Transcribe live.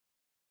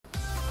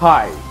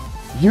Hi,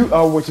 you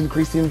are watching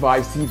Christian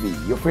Vibes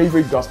TV, your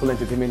favorite gospel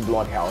entertainment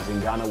blog house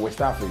in Ghana,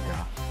 West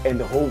Africa, and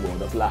the whole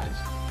world at large.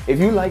 If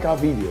you like our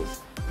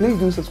videos, please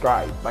do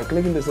subscribe by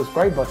clicking the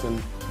subscribe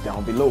button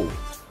down below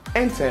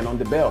and turn on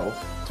the bell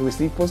to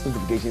receive post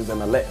notifications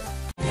and alerts.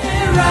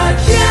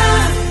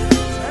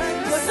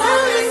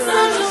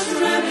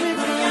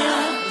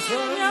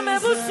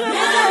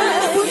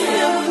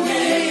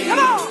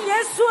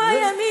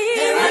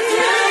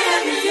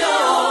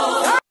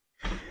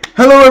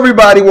 Hello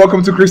everybody,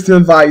 welcome to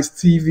Christian Vibes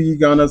TV,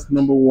 Ghana's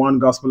 #1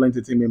 gospel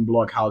entertainment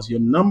blog house, your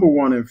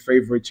 #1 and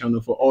favorite channel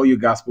for all your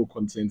gospel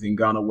content in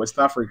Ghana, West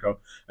Africa,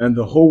 and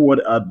the whole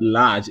world at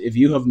large. If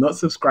you have not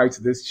subscribed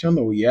to this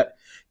channel yet,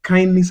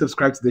 kindly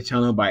subscribe to the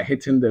channel by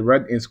hitting the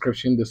red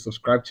inscription, the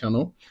subscribe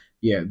channel.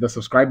 Yeah, the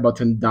subscribe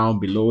button down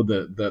below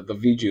the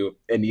video,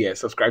 and yeah,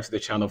 subscribe to the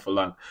channel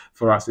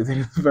for us. It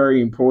is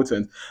very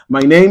important.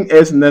 My name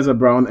is Neza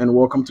Brown, and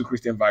welcome to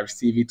Christian Vibes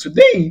TV.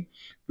 Today,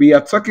 we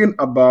are talking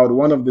about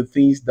one of the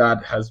things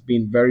that has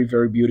been very,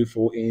 very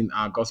beautiful in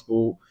our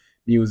gospel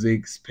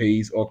music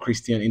space or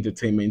Christian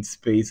entertainment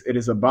space. It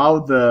is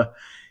about the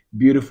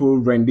beautiful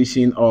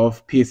rendition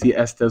of Piesie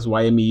Esther's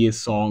Waye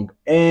song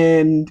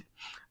and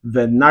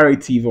the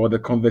narrative or the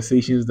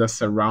conversations that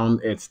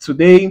surround it.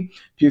 Today,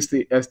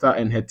 Piesie Esther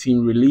and her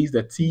team released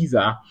a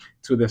teaser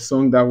to the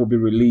song that will be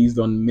released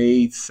on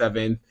May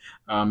 7th,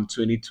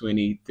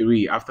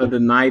 2023, after the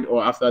night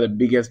or after the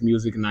biggest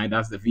music night,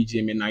 that's the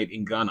VGMA night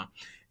in Ghana.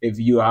 If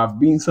you have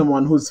been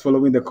someone who's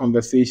following the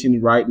conversation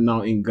right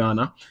now in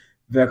Ghana,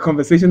 the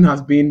conversation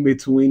has been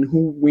between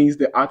who wins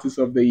the Artist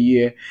of the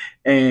Year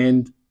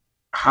and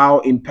how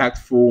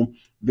impactful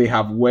they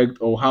have worked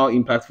or how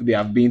impactful they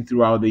have been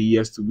throughout the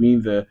years to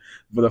win the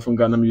Vodafone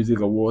Ghana Music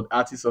Award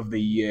Artist of the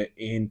Year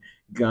in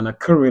Ghana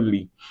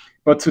currently.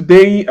 But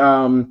today,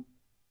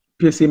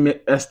 Piesie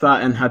Esther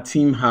and her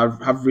team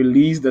have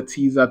released the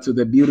teaser to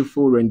the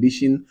beautiful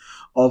rendition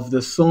of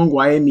the song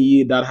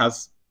Waye that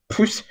has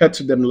pushed her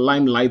to the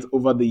limelight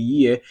over the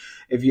year.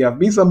 If you have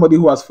been somebody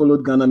who has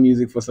followed Ghana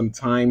music for some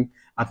time,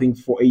 I think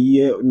for a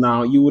year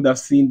now, you would have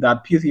seen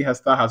that Piesie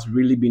Esther has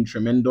really been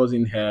tremendous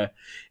in her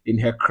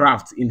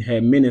craft, in her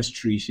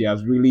ministry. She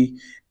has really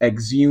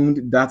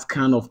exhumed that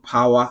kind of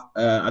power.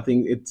 I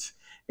think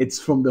it's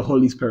from the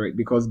Holy Spirit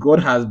because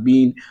God has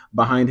been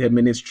behind her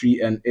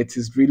ministry and it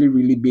is really,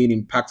 really being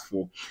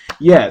impactful.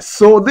 Yeah,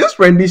 so this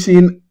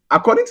rendition,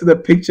 according to the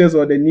pictures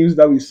or the news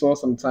that we saw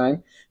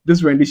sometime,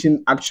 this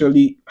rendition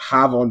actually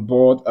have on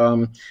board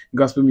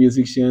gospel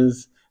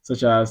musicians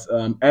such as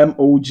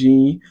MoG,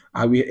 it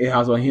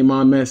has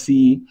Ohemaa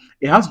Mercy,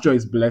 it has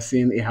Joyce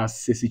Blessing, it has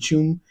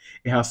Celestine,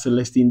 it has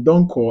Celestine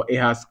Donkor, it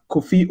has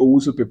Kofi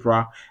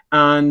Owusu-Pepra,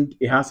 and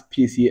it has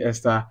Piesie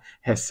Esther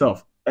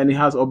herself. And it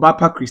has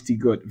Obaapa Christy.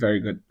 Good, very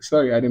good.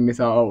 Sorry, I didn't miss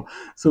out. Oh,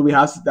 so we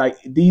have like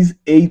these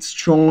 8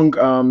 strong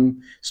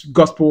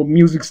gospel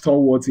music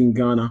stalwarts in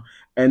Ghana.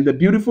 And the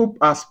beautiful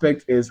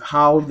aspect is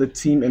how the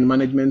team and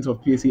management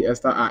of Piesie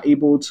Esther are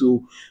able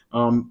to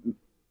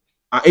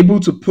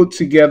put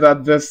together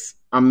this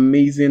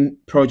amazing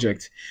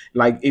project.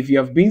 Like if you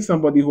have been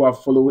somebody who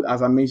have followed,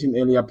 as I mentioned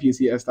earlier,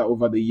 Piesie Esther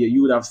over the year,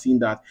 you would have seen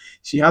that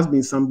she has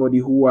been somebody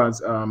who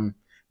has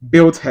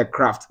built her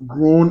craft,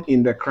 grown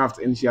in the craft,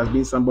 and she has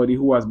been somebody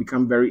who has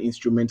become very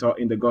instrumental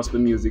in the gospel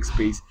music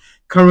space,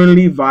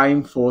 currently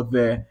vying for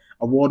the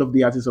award of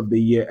the Artist of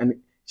the Year. And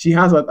she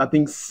has, I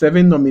think,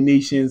 7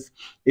 nominations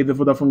in the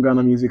Vodafone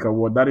Ghana Music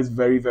Award. That is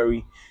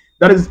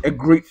that is a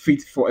great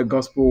feat for a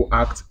gospel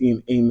act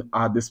in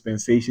our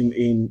dispensation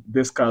in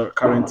this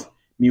current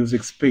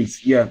music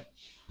space. Yeah.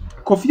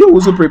 Kofi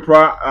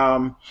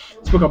Owusu-Pepra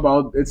spoke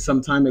about it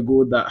some time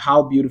ago, that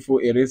how beautiful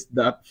it is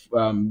that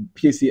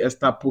Piesie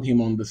Esther put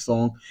him on the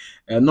song.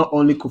 Not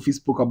only Kofi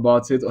spoke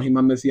about it,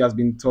 Ohemaa Mercy has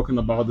been talking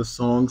about the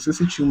song.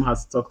 Sissy Chum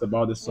has talked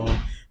about the song.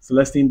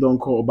 Celestine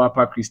Donkor,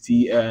 Obaapa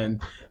Christy,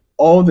 and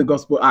all the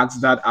gospel acts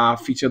that are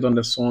featured on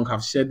the song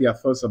have shared their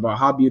thoughts about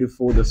how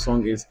beautiful the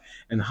song is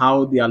and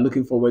how they are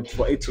looking forward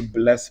for it to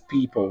bless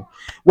people.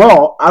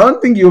 Well, I don't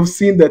think you've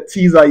seen the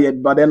teaser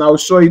yet, but then I'll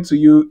show it to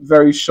you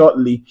very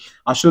shortly.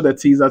 I'll show the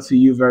teaser to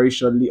you very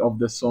shortly of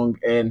the song.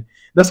 And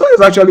the song is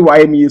actually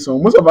Waye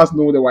song. Most of us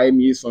know the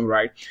Waye song,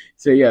 right?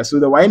 So yeah, so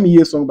the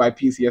Waye song by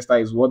Piesie Esther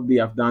is what they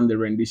have done the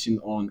rendition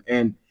on.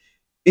 And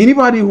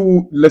anybody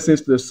who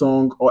listens to the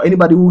song or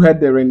anybody who heard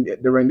the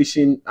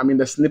rendition, I mean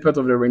the snippet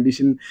of the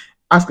rendition,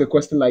 ask a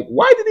question like,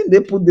 why didn't they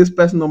put this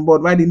person on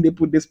board? Why didn't they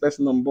put this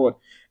person on board?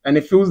 And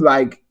it feels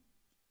like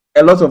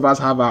a lot of us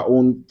have our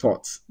own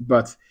thoughts.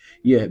 But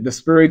yeah, the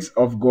Spirit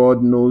of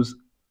God knows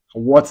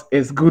what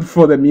is good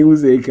for the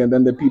music and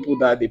then the people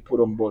that they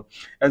put on board.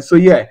 And so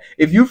yeah,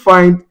 if you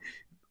find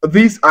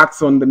these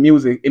acts on the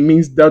music, it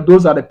means that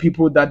those are the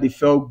people that they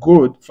felt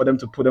good for them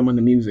to put them on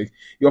the music.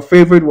 Your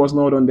favorite was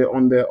not on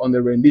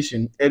the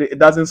rendition. It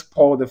doesn't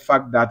spoil the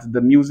fact that the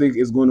music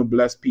is going to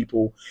bless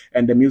people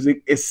and the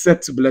music is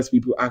set to bless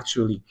people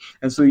actually.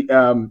 And so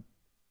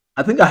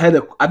I think I had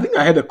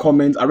a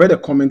comment. I read a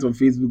comment on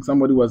Facebook.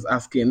 Somebody was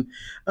asking,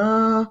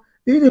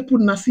 did they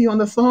put Nasi on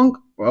the song?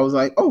 I was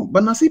like, oh,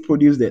 but Nasi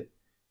produced it.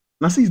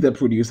 Nasi is the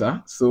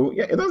producer, so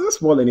yeah, it doesn't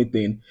spoil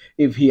anything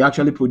if he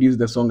actually produced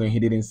the song and he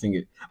didn't sing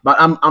it. But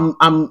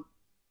I'm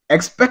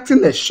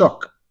expecting a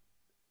shock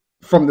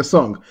from the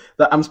song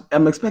that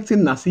I'm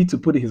expecting Nasi to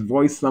put his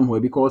voice somewhere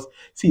because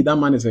see that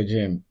man is a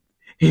gem.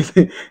 He's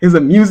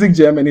a music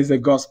gem and he's a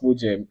gospel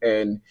gem,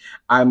 and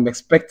I'm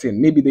expecting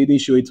maybe they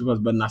didn't show it to us,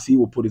 but Nasi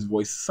will put his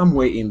voice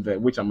somewhere in there,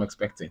 which I'm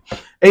expecting.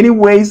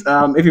 Anyways,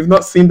 if you've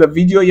not seen the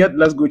video yet,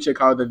 let's go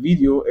check out the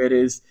video. It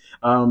is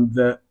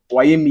the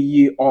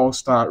Waye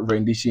All-Star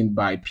rendition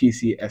by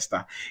Piesie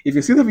Esther. If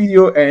you see the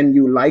video and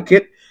you like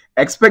it,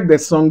 expect the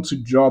song to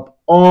drop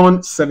on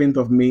 7th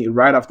of May,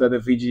 right after the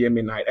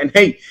VGMA night. And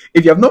hey,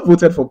 if you have not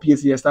voted for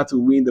Piesie Esther to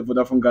win the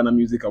Vodafone Ghana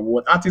Music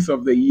Award, Artist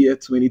of the Year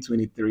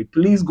 2023,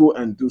 please go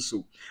and do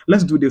so.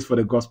 Let's do this for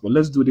the gospel.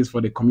 Let's do this for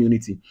the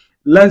community.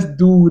 Let's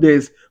do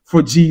this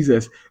for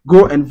Jesus.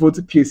 Go and vote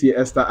Piesie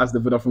Esther as the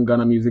Vodafone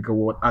Ghana Music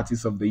Award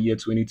Artist of the Year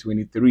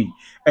 2023.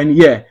 And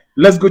yeah,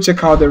 let's go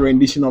check out the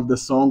rendition of the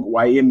song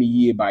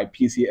Waye by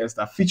Piesie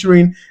Esther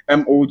featuring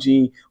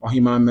MoG,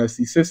 Ohemaa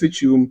Mercy,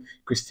 Celestine,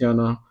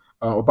 Christiana,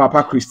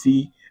 Obaapa,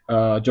 Christy,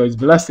 Joyce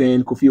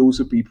Blessing, Kofi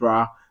Owusu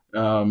Pipra,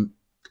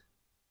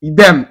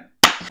 them.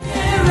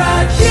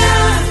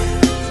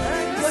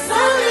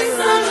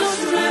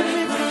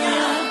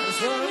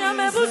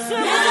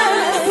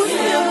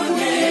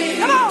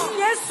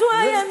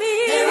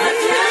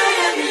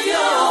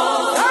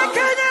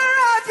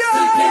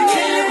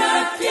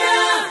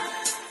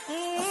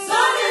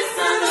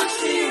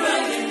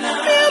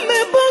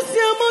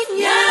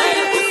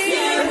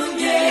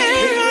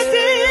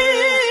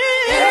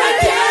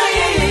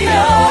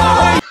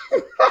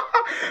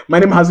 My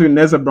name has been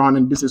Neza Brown,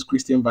 and this is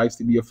Christian Vibes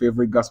to be your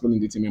favorite gospel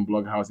entertainment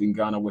blog house in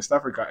Ghana, West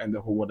Africa, and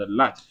the whole world at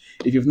large.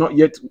 If you've not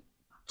yet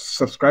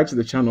subscribed to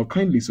the channel,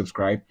 kindly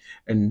subscribe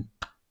and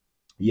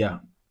yeah,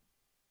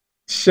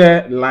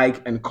 share,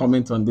 like, and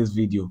comment on this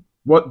video.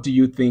 What do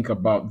you think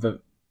about the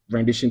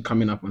rendition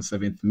coming up on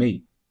 7th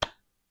May?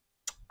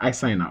 I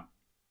sign up.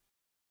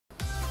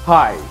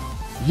 Hi,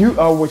 you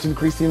are watching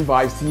Christian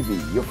Vibes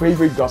TV, your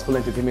favorite gospel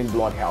entertainment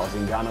blog house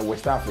in Ghana,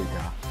 West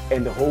Africa,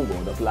 and the whole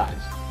world at large.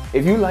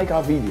 If you like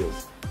our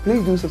videos,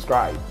 please do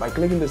subscribe by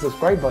clicking the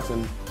subscribe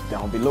button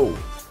down below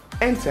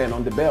and turn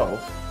on the bell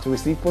to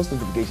receive post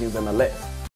notifications and alerts.